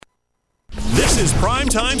This is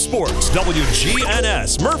Primetime Sports,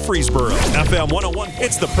 WGNS, Murfreesboro, FM 101.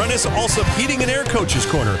 It's the Prentice Allsup Heating and Air Coaches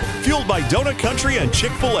Corner, fueled by Donut Country and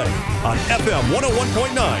Chick-fil-A on FM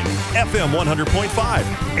 101.9, FM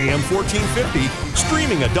 100.5, AM 1450,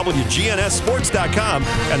 streaming at WGNSSports.com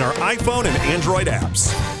and our iPhone and Android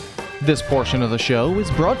apps. This portion of the show is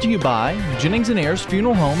brought to you by Jennings & Ayers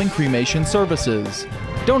Funeral Home and Cremation Services,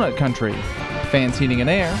 Donut Country, Fans Heating and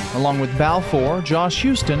Air, along with Balfour, Josh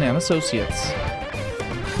Houston, and Associates.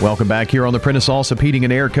 Welcome back here on the Prentice Allsup Heating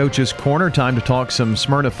and Air Coaches Corner. Time to talk some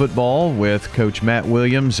Smyrna football with Coach Matt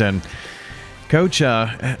Williams. And Coach,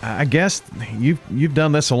 I guess you've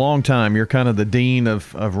done this a long time. You're kind of the dean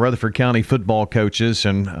of Rutherford County football coaches,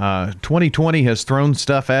 and 2020 has thrown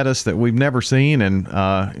stuff at us that we've never seen. And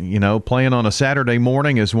playing on a Saturday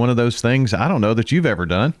morning is one of those things I don't know that you've ever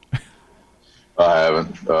done. I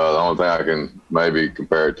haven't. The only thing I can maybe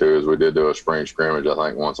compare it to is we did do a spring scrimmage, I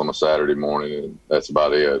think, once on a Saturday morning, and that's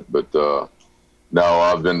about it. But no,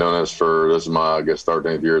 I've been doing this is my, I guess,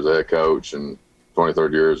 13th year as a head coach and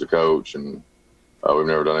 23rd year as a coach, and we've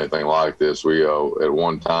never done anything like this. We at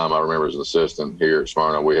one time, I remember as an assistant here at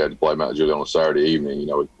Smyrna, we had to play Mount Juliet on a Saturday evening.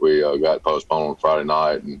 We got postponed on Friday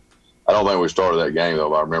night, and I don't think we started that game,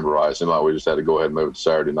 though, if I remember right. It seemed like we just had to go ahead and move it to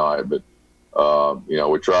Saturday night. But,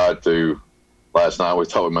 we tried to. Last night we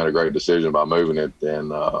thought we made a great decision by moving it, and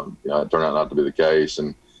it turned out not to be the case.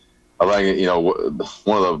 And I think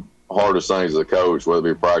one of the hardest things as a coach, whether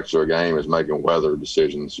it be practice or a game, is making weather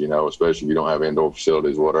decisions. Especially if you don't have indoor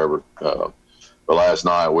facilities, whatever. But last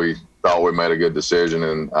night we thought we made a good decision,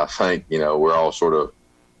 and I think we're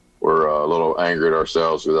a little angry at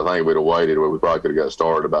ourselves because I think if we'd have waited, we probably could have got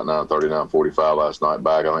started about 9:30, 9:45 last night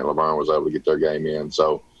back. I think Laverne was able to get their game in.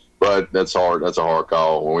 So. But that's hard. That's a hard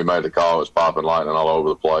call. When we made the call, it was popping lightning all over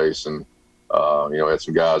the place, and had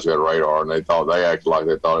some guys who had radar, and they acted like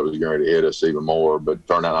they thought it was going to hit us even more, but it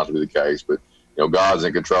turned out not to be the case. But God's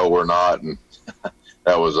in control. We're not, and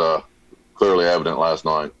that was clearly evident last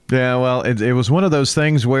night. Yeah, well, it was one of those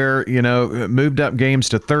things where moved up games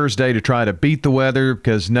to Thursday to try to beat the weather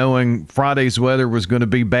because knowing Friday's weather was going to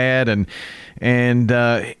be bad, and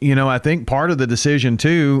I think part of the decision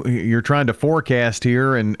too, you're trying to forecast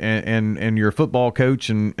here, and you're a football coach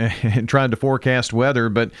and trying to forecast weather,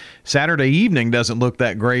 but Saturday evening doesn't look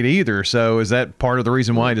that great either. So is that part of the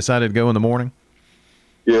reason why you decided to go in the morning?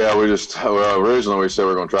 Yeah, originally we said we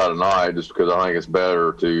were going to try tonight just because I think it's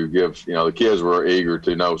better to give, the kids were eager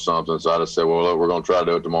to know something. So I just said, well, look, we're going to try to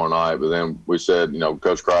do it tomorrow night. But then we said,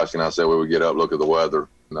 Coach Kreisky and I said we would get up, look at the weather.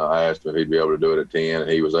 And I asked him if he'd be able to do it at 10,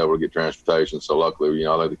 and he was able to get transportation. So luckily,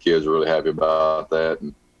 I think the kids are really happy about that.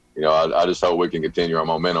 And, I just hope we can continue our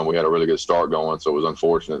momentum. We had a really good start going, so it was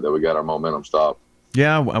unfortunate that we got our momentum stopped.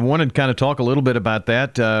 Yeah, I wanted to kind of talk a little bit about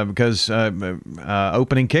that because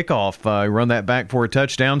opening kickoff, run that back for a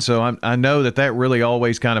touchdown. So I know that really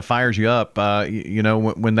always kind of fires you up,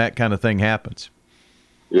 when that kind of thing happens.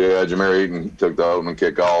 Yeah, Jameer Eaton took the opening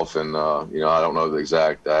kickoff, and, I don't know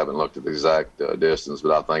I haven't looked at the exact distance,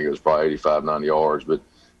 but I think it was probably 85, 90 yards. But,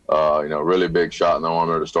 really big shot in the arm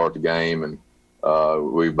there to start the game. And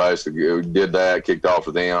we basically did that, kicked off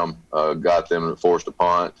with them, got them and forced a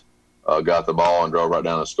punt. Got the ball and drove right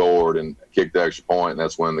down and scored and kicked the extra point, and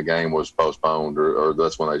that's when the game was postponed, or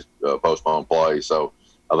that's when they postponed play. So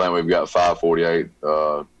I think we've got 5:48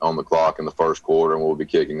 on the clock in the first quarter, and we'll be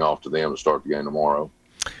kicking off to them to start the game tomorrow.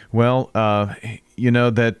 Well, I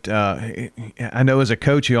know as a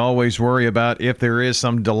coach you always worry about if there is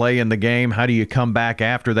some delay in the game, how do you come back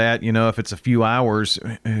after that? If it's a few hours,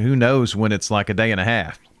 who knows when it's like a day and a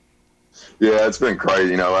half. Yeah, it's been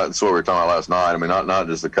crazy. That's what we were talking about last night. I mean, not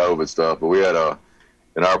just the COVID stuff, but we had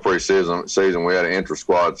in our preseason, we had an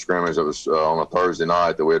intra-squad scrimmage that was on a Thursday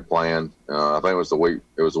night that we had planned. I think it was the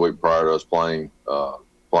week prior to us playing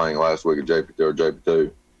last week at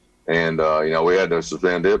JP2. And, we had to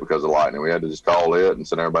suspend it because of lightning. We had to just call it and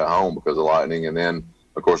send everybody home because of lightning. And then,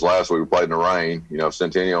 of course, last week we played in the rain.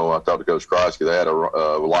 Centennial, I talked to Coach Kreisky, they had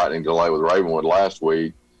a lightning delay with Ravenwood last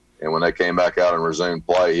week. And when they came back out and resumed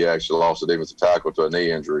play, he actually lost a defensive tackle to a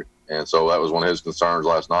knee injury. And so that was one of his concerns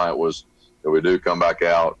last night was that we do come back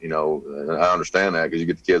out, and I understand that because you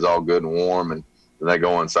get the kids all good and warm, and then they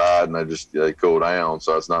go inside and they cool down.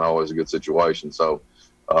 So it's not always a good situation. So,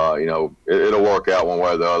 it'll work out one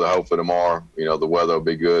way or the other. Hopefully tomorrow, the weather will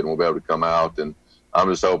be good and we'll be able to come out. And I'm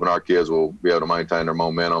just hoping our kids will be able to maintain their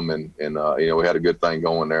momentum. And we had a good thing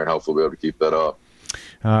going there, and hopefully we'll be able to keep that up.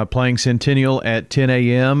 Playing Centennial at 10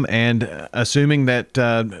 a.m. and assuming that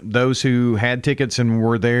those who had tickets and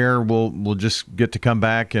were there will just get to come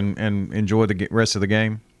back and enjoy the rest of the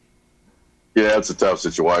game? Yeah, it's a tough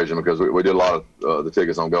situation because we did a lot of the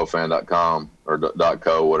tickets on GoFan.com or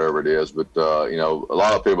 .co, whatever it is. But, a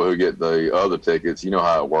lot of people who get the other tickets, you know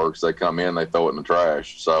how it works. They come in, they throw it in the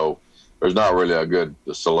trash. So there's not really a good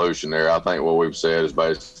solution there. I think what we've said is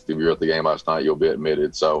basically if you're at the game last night, you'll be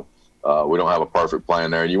admitted. So we don't have a perfect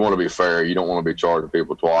plan there. And you want to be fair. You don't want to be charging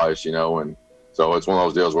people twice, and so it's one of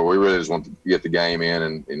those deals where we really just want to get the game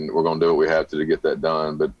in, and we're going to do what we have to get that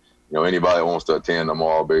done. But anybody that wants to attend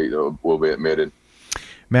tomorrow will be admitted.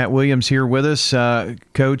 Matt Williams here with us.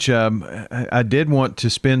 Coach, I did want to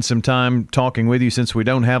spend some time talking with you since we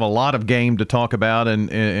don't have a lot of game to talk about, and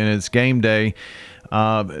it's game day.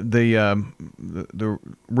 The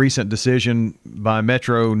recent decision by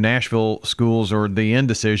Metro Nashville schools, or the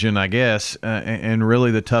indecision, I guess, and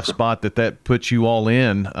really the tough spot that puts you all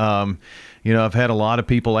in. I've had a lot of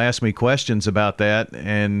people ask me questions about that,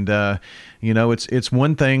 and it's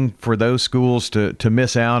one thing for those schools to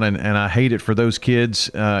miss out, and I hate it for those kids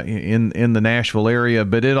in the Nashville area,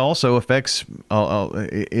 but it also affects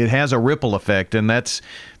it has a ripple effect, and that's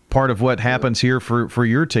part of what happens here for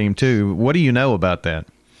your team too. What do you know about that?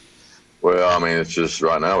 Well, I mean, it's just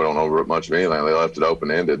right now we don't know much of anything. They left it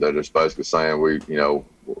open-ended. They're just basically saying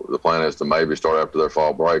the plan is to maybe start after their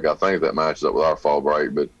fall break. I think that matches up with our fall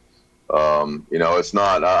break, but it's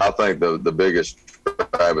not. I think the biggest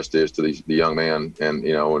travesty is to the young men,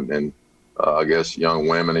 and I guess young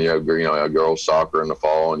women. And you have girls soccer in the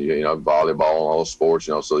fall, and you have volleyball and all those sports.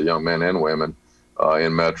 So the young men and women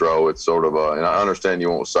in Metro, it's sort of and I understand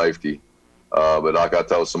you want safety, but like I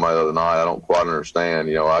told somebody the other night, I don't quite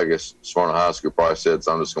understand. I guess Smyrna High School probably said,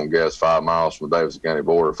 so I'm just going to guess 5 miles from the Davidson County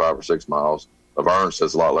border, 5 or 6 miles. Laverne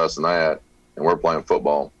says a lot less than that, and we're playing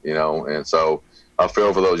football. And so I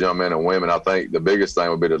feel for those young men and women. I think the biggest thing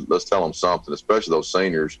would be to let's tell them something, especially those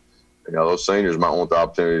seniors. Those seniors might want the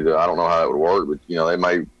opportunity to, I don't know how it would work, but, they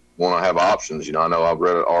may want to have options. I know I've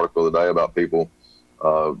read an article today about people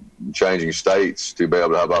changing states to be able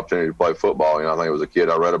to have the opportunity to play football. I think it was a kid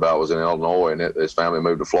I read about was in Illinois, and his family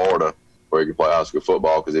moved to Florida where he could play high school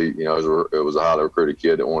football because it was a highly recruited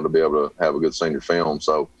kid that wanted to be able to have a good senior film.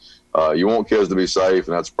 So you want kids to be safe,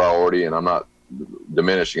 and that's a priority, and I'm not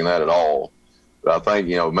diminishing that at all. But I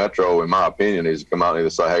think, Metro, in my opinion, needs to come out and either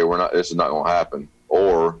say, hey, this is not going to happen,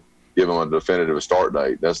 or give them a definitive start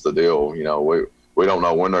date. That's the deal. We don't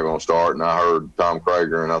know when they're going to start. And I heard Tom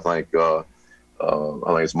Krager and I think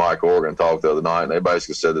it's Mike Organ talk the other night, and they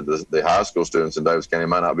basically said that the high school students in Davis County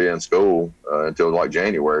might not be in school until like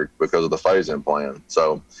January because of the phase-in plan.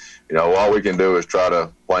 So, all we can do is try to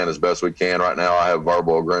plan as best we can. Right now, I have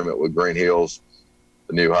verbal agreement with Green Hills,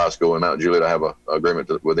 the new high school in Mount Juliet. I have an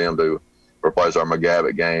agreement with them to replace our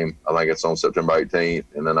McGavitt game. I think it's on September 18th.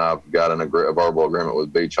 And then I've got a verbal agreement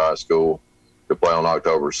with Beach High School to play on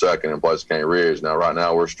October 2nd in place of Cane Ridge. Now, right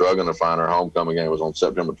now, we're struggling to find our homecoming game. It was on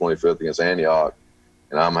September 25th against Antioch.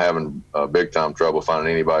 And I'm having big-time trouble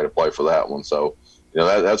finding anybody to play for that one. So,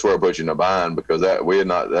 that's where it puts you in a bind, because that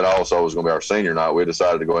also was going to be our senior night. We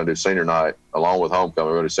decided to go ahead and do senior night along with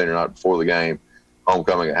homecoming. We're going to do senior night before the game,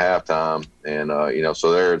 homecoming at halftime. And,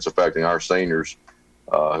 so there it's affecting our seniors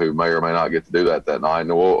who may or may not get to do that night.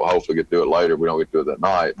 And we'll hopefully get to do it later if we don't get to do it that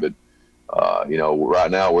night. But,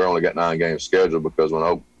 right now we're only got 9 games scheduled because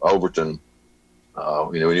when Overton,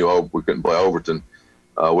 we knew we couldn't play Overton.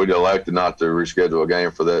 We elected not to reschedule a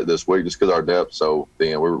game for this week just because our depth so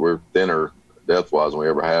thin. We're thinner depth-wise than we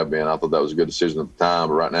ever have been. I thought that was a good decision at the time,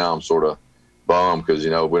 but right now I'm sort of bummed because,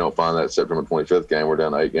 if we don't find that September 25th game, we're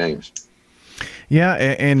down to 8 games. Yeah,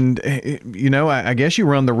 and I guess you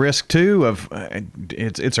run the risk too of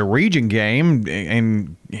it's a region game,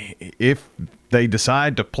 and if they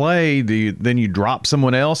decide to play, then you drop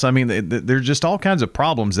someone else. I mean, there's just all kinds of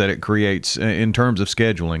problems that it creates in terms of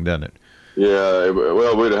scheduling, doesn't it? Yeah,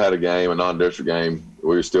 well, we'd have had a game, a non-district game.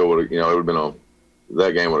 We still would have, it would have been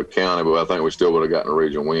that game would have counted, but I think we still would have gotten a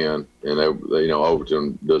region win. And they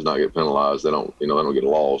Overton does not get penalized. They don't get a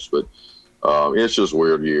loss. But it's just a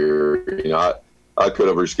weird year. I could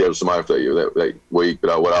have rescheduled somebody for that week,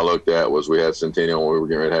 but what I looked at was we had Centennial, and we were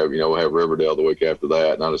going to have, we'll have Riverdale the week after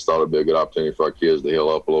that, and I just thought it'd be a good opportunity for our kids to heal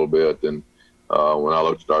up a little bit. And when I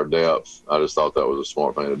looked at our depth, I just thought that was a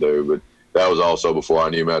smart thing to do. But that was also before I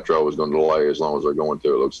knew Metro was going to delay as long as they're going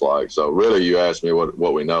to, it looks like. So really, you asked me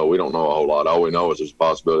what we know. We don't know a whole lot. All we know is there's a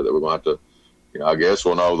possibility that we're going to have to, I guess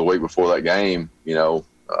we'll know the week before that game,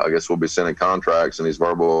 I guess we'll be sending contracts and these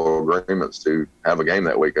verbal agreements to have a game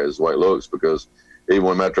that week is the way it looks, because even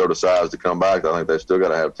when Metro decides to come back, I think they still got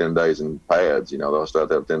to have 10 days in pads. They'll still have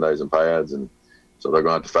to have 10 days in pads. And so they're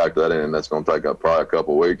going to have to factor that in. And that's going to take up probably a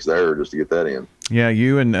couple of weeks there just to get that in. Yeah,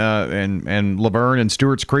 you and Laverne and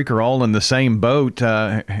Stewart's Creek are all in the same boat.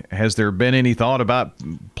 Has there been any thought about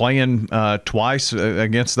playing twice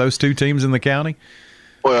against those two teams in the county?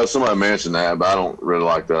 Well, somebody mentioned that, but I don't really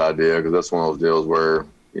like that idea because that's one of those deals where,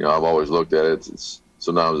 I've always looked at it.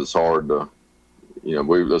 Sometimes it's hard to,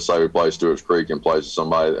 let's say we play Stewart's Creek and play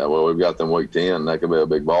somebody. Well, we've got them week 10. That could be a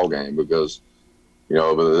big ball game because,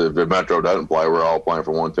 if the Metro doesn't play, we're all playing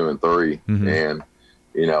for 1, 2, and 3, and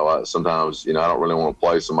sometimes, I don't really want to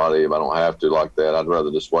play somebody if I don't have to like that. I'd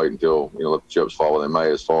rather just wait until, let the chips fall where they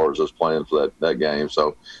may as far as us playing for that game.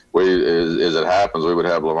 So as it happens, we would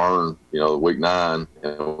have Laverne, week 9,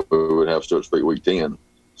 and we would have Stewart's Creek week 10.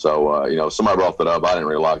 So, somebody brought that up. I didn't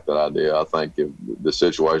really like that idea. I think if the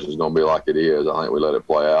situation is going to be like it is, I think we let it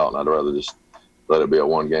play out, and I'd rather just let it be a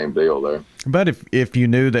one-game deal there. But if you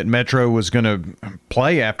knew that Metro was going to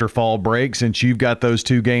play after fall break, since you've got those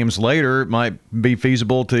 2 games later, it might be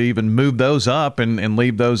feasible to even move those up and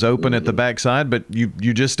leave those open at the backside. But you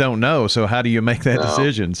just don't know. So how do you make that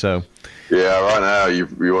decision? So yeah, right now you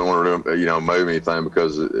wouldn't want to move anything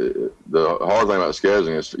because the hard thing about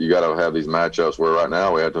scheduling is you got to have these matchups where right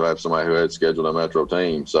now we have to have somebody who had scheduled a Metro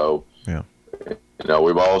team. So yeah.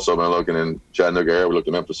 We've also been looking in Chattanooga area. We looked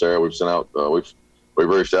at Memphis area. We've sent out. We've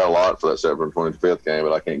reached out a lot for that September 25th game,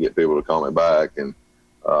 but I can't get people to call me back. And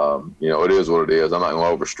it is what it is. I'm not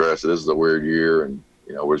going to overstress it. This is a weird year, and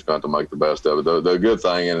we're just going to make the best of it. The good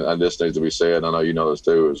thing, and this needs to be said, and I know you know this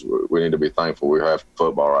too, is we need to be thankful we have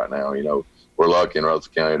football right now. We're lucky in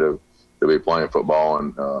Rutherford County to be playing football,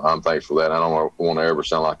 and I'm thankful for that. I don't want to ever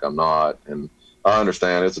sound like I'm not. And I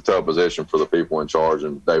understand it's a tough position for the people in charge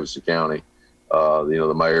in Davidson County.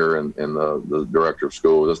 The mayor and the director of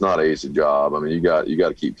schools. It's not an easy job. I mean, you got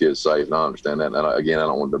to keep kids safe, and I understand that. And I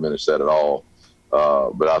don't want to diminish that at all.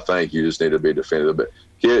 But I think you just need to be definitive. But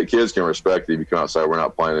kids can respect it if you come out and say we're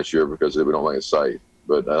not playing this year because we don't think it's safe.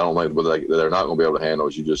 But I don't think they're not going to be able to handle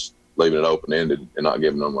it. You just leaving it open-ended and not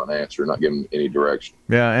giving them an answer, not giving them any direction.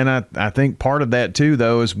 Yeah, and I think part of that, too,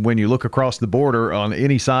 though, is when you look across the border on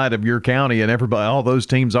any side of your county and all those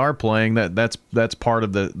teams are playing, that's part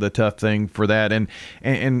of the tough thing for that.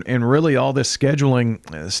 And really all this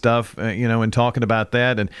scheduling stuff, and talking about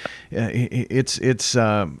that, and it's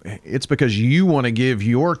because you want to give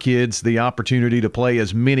your kids the opportunity to play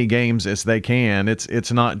as many games as they can.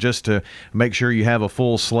 It's not just to make sure you have a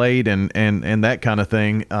full slate and that kind of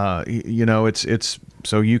thing. It's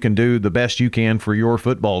so you can do the best you can for your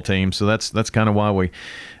football team. So that's kind of why we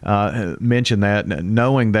mention that,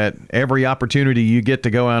 knowing that every opportunity you get to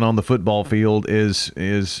go out on the football field is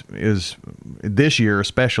this year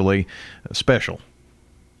especially special.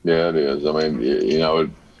 Yeah, it is. I mean,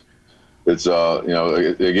 it's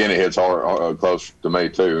again, it hits hard close to me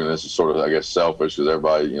too, and this is sort of, I guess, selfish because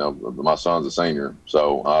everybody, my son's a senior,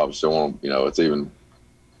 so I obviously want,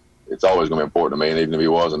 it's always going to be important to me. And even if he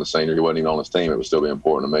wasn't a senior, he wasn't even on his team, it would still be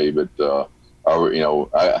important to me. But,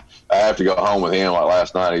 I have to go home with him. Like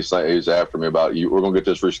last night, he's after me about, we're going to get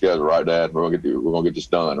this rescheduled, right, Dad? We're going to get this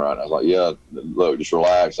done, right? I was like, yeah, look, just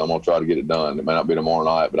relax. I'm going to try to get it done. It may not be tomorrow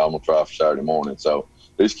night, but I'm going to try for Saturday morning. So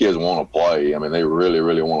these kids want to play. I mean, they really,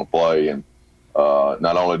 really want to play. And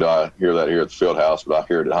not only do I hear that here at the field house, but I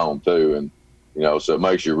hear it at home too. And, so it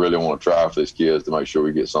makes you really want to try for these kids to make sure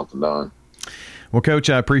we get something done. Well, Coach,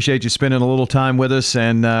 I appreciate you spending a little time with us,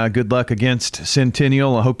 and good luck against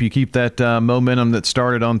Centennial. I hope you keep that momentum that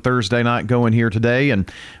started on Thursday night going here today,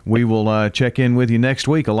 and we will check in with you next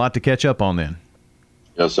week. A lot to catch up on then.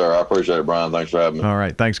 Yes, sir. I appreciate it, Brian. Thanks for having me. All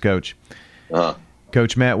right. Thanks, Coach.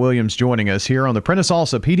 Coach Matt Williams joining us here on the Prentice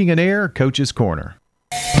Allsup Heating and Air Coach's Corner.